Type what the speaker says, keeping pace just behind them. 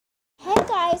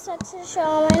guys, back to the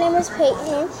show. My name is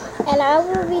Peyton, and I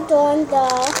will be doing the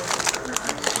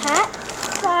hat,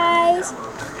 fries,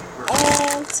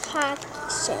 and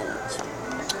tax change.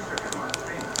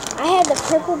 I had the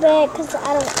purple bag because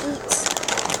I don't eat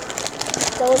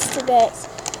those two bags.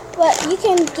 But you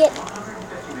can get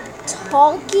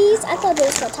takls, I thought they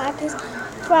were called takls,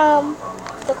 from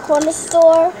the corner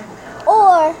store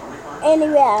or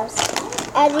anywhere else.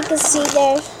 As you can see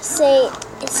there,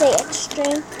 it say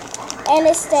extreme, and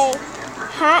it say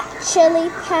hot chili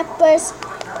peppers,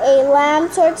 a lamb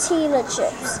tortilla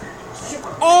chips,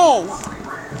 and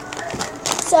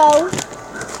so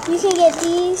you can get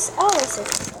these.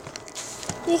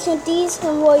 You can get these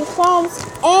from Roy Farms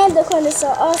and the corner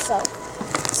store also.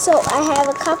 So I have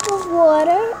a cup of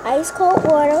water, ice cold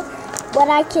water, but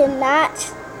I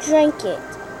cannot drink it.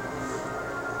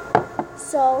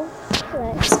 So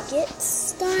let's get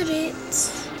started.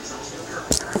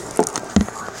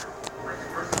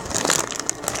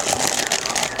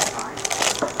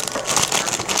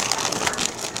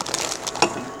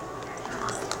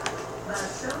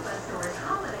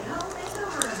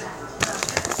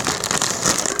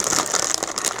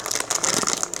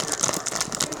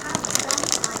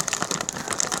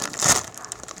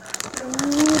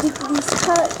 These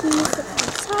cookies at the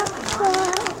top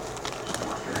part.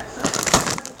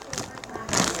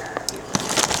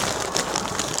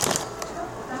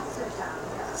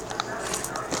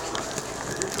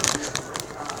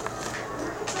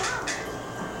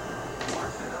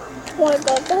 Oh my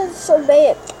god, that is so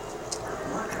bad.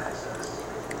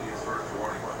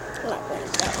 Not bad,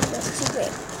 that's too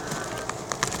bad.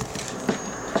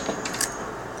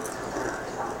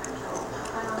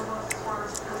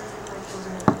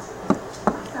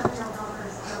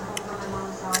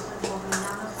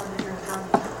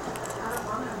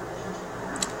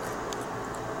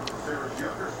 Sarah's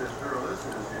younger sister, Alyssa,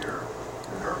 is here,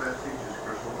 and her message is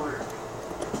crystal clear.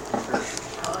 She says,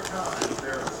 high time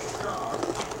Sarah stopped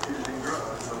using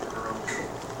drugs over her own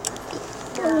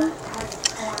children.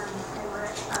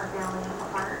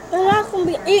 I'm not going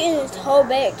to be eating this whole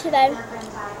bag today.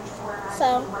 So,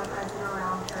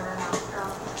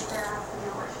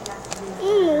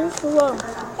 this is wrong.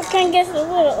 I can't get the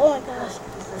little, oh my gosh.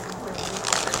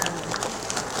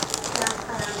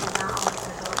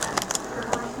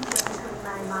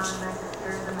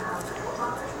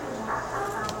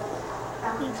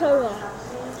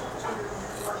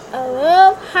 I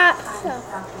love hot stuff.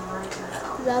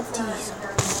 Love these.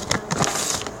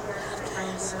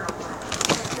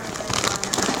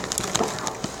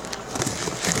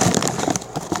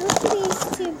 Look at these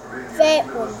two fat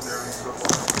ones.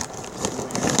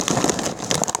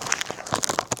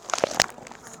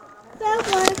 That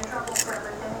one.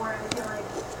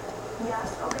 Yes,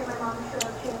 okay, my mom should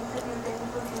have changed a few things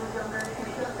when she was younger. She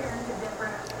should have parented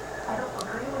different. I don't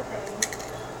agree with things.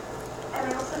 And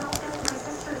I also don't feel like my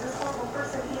sister is this horrible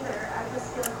person either. I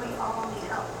just feel like we all need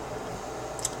help.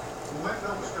 Make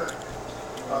no mistake.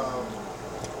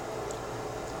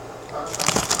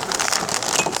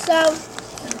 So,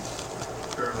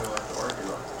 Apparently like to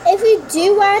argue on if you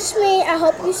do watch me, I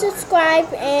hope you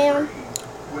subscribe and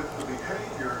with the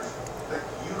behaviors that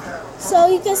you have. so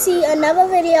you can see another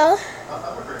video, I'm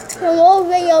a grandparent, a more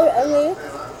video of me. and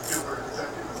I feel very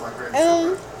protective of my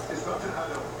grandchildren. It's not that I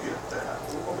don't get that.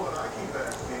 What I keep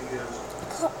asking is,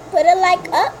 Put a like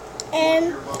up and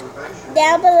your motivation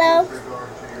down below, with regard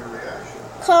to your reaction.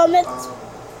 comment,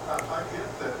 I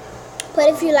get that put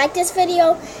if you like this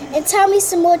video, and tell me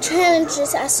some more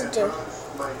challenges I should do. drugs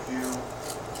make you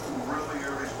really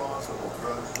irresponsible.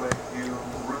 Drugs make you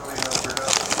really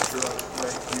unproductive. Drugs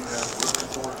make you have really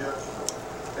poor judgment.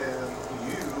 And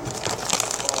you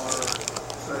are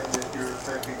saying that you're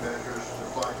taking measures to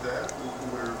fight that.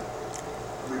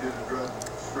 We did a drug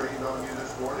screen on you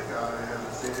this morning. I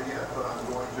haven't seen it yet, but I'm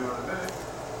going to in a minute.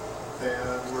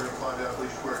 And we're going to find out at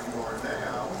least where you are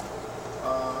now.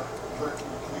 But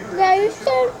you Yeah,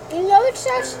 you know what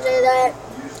supposed to do that?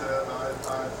 you said I've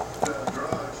done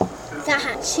drugs to still Got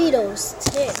hot Cheetos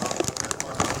too.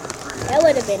 That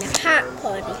would have been a hot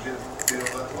party. I didn't feel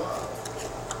that love.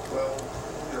 Well,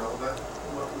 you know, that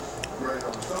was great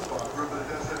on the soap opera, but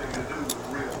it has nothing to do with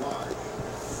real life.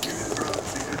 You did drugs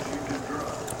because you did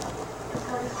drugs.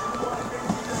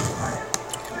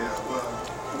 Yeah, well,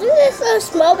 Look at this little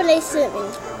small one they sent me. you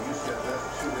said that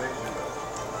 2 days ago,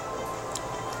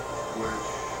 which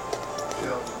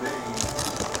tells me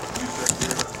you said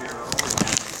you're not here only.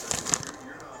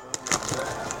 You're not only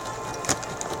that.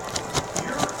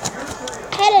 You're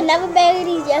I had another bag of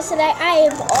these yesterday. I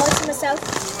ate them all to myself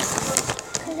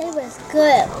because they was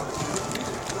good.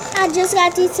 I just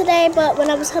got these today, but when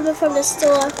I was coming from the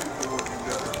store,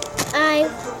 I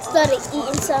started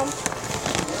eating some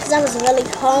because I was really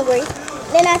hungry.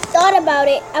 Then I thought about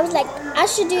it. I was like, I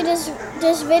should do this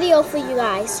video for you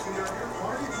guys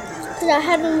because I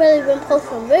haven't really been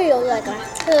posting videos like I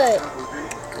could.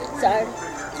 Sorry.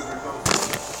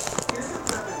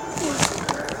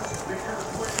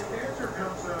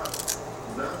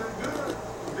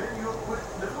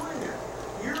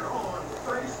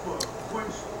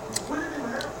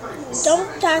 Don't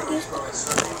takls.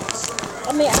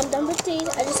 I'm done with these.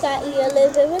 I just gotta eat a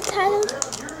little bit of takls.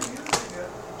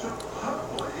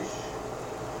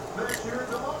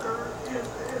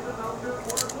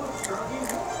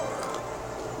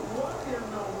 What in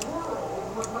the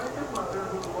world would make a mother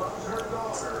who loves her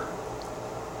daughter?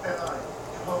 And I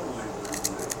totally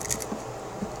believe it.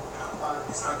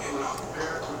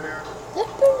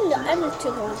 Let's bring the other two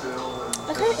on.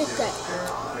 I can't eat that.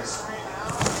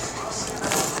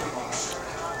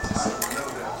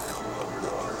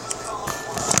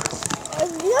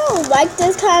 If you don't like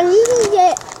this kind, you can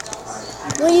get,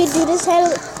 when you do this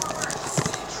kind,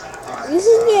 you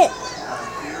can get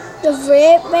the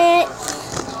red bag,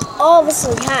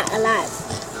 obviously hot a lot.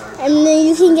 And then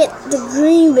you can get the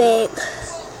green bag,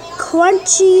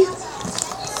 crunchy.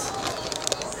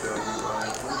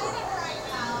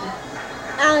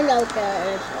 I don't know what that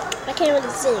is. I can't really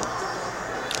see.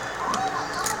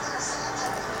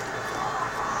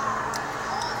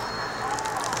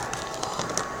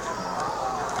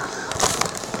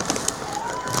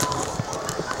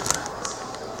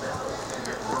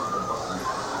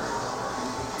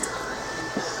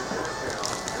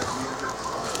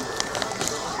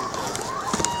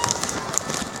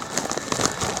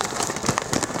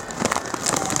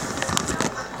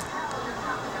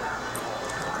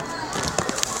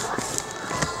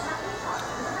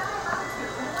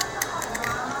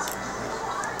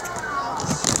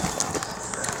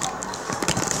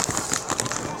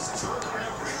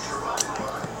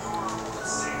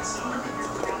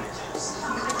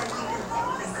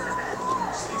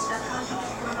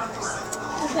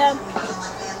 Okay.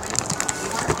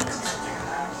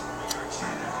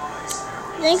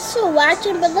 Thanks for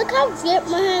watching, but look how good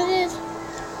my hand is.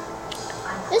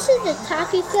 This is the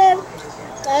takls thing,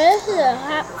 and this is a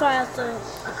hot fry thing.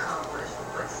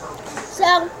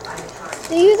 So,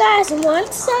 do you guys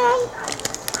want some?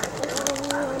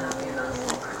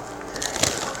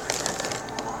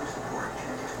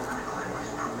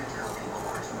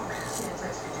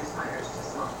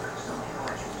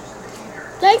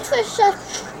 Thanks for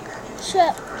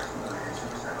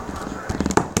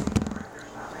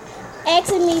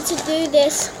asking me to do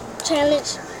this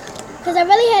challenge because I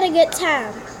really had a good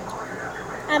time.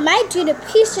 I might do the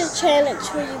pizza challenge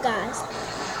for you guys.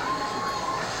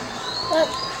 But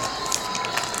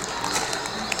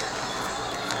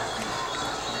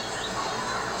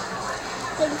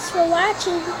thanks for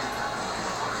watching.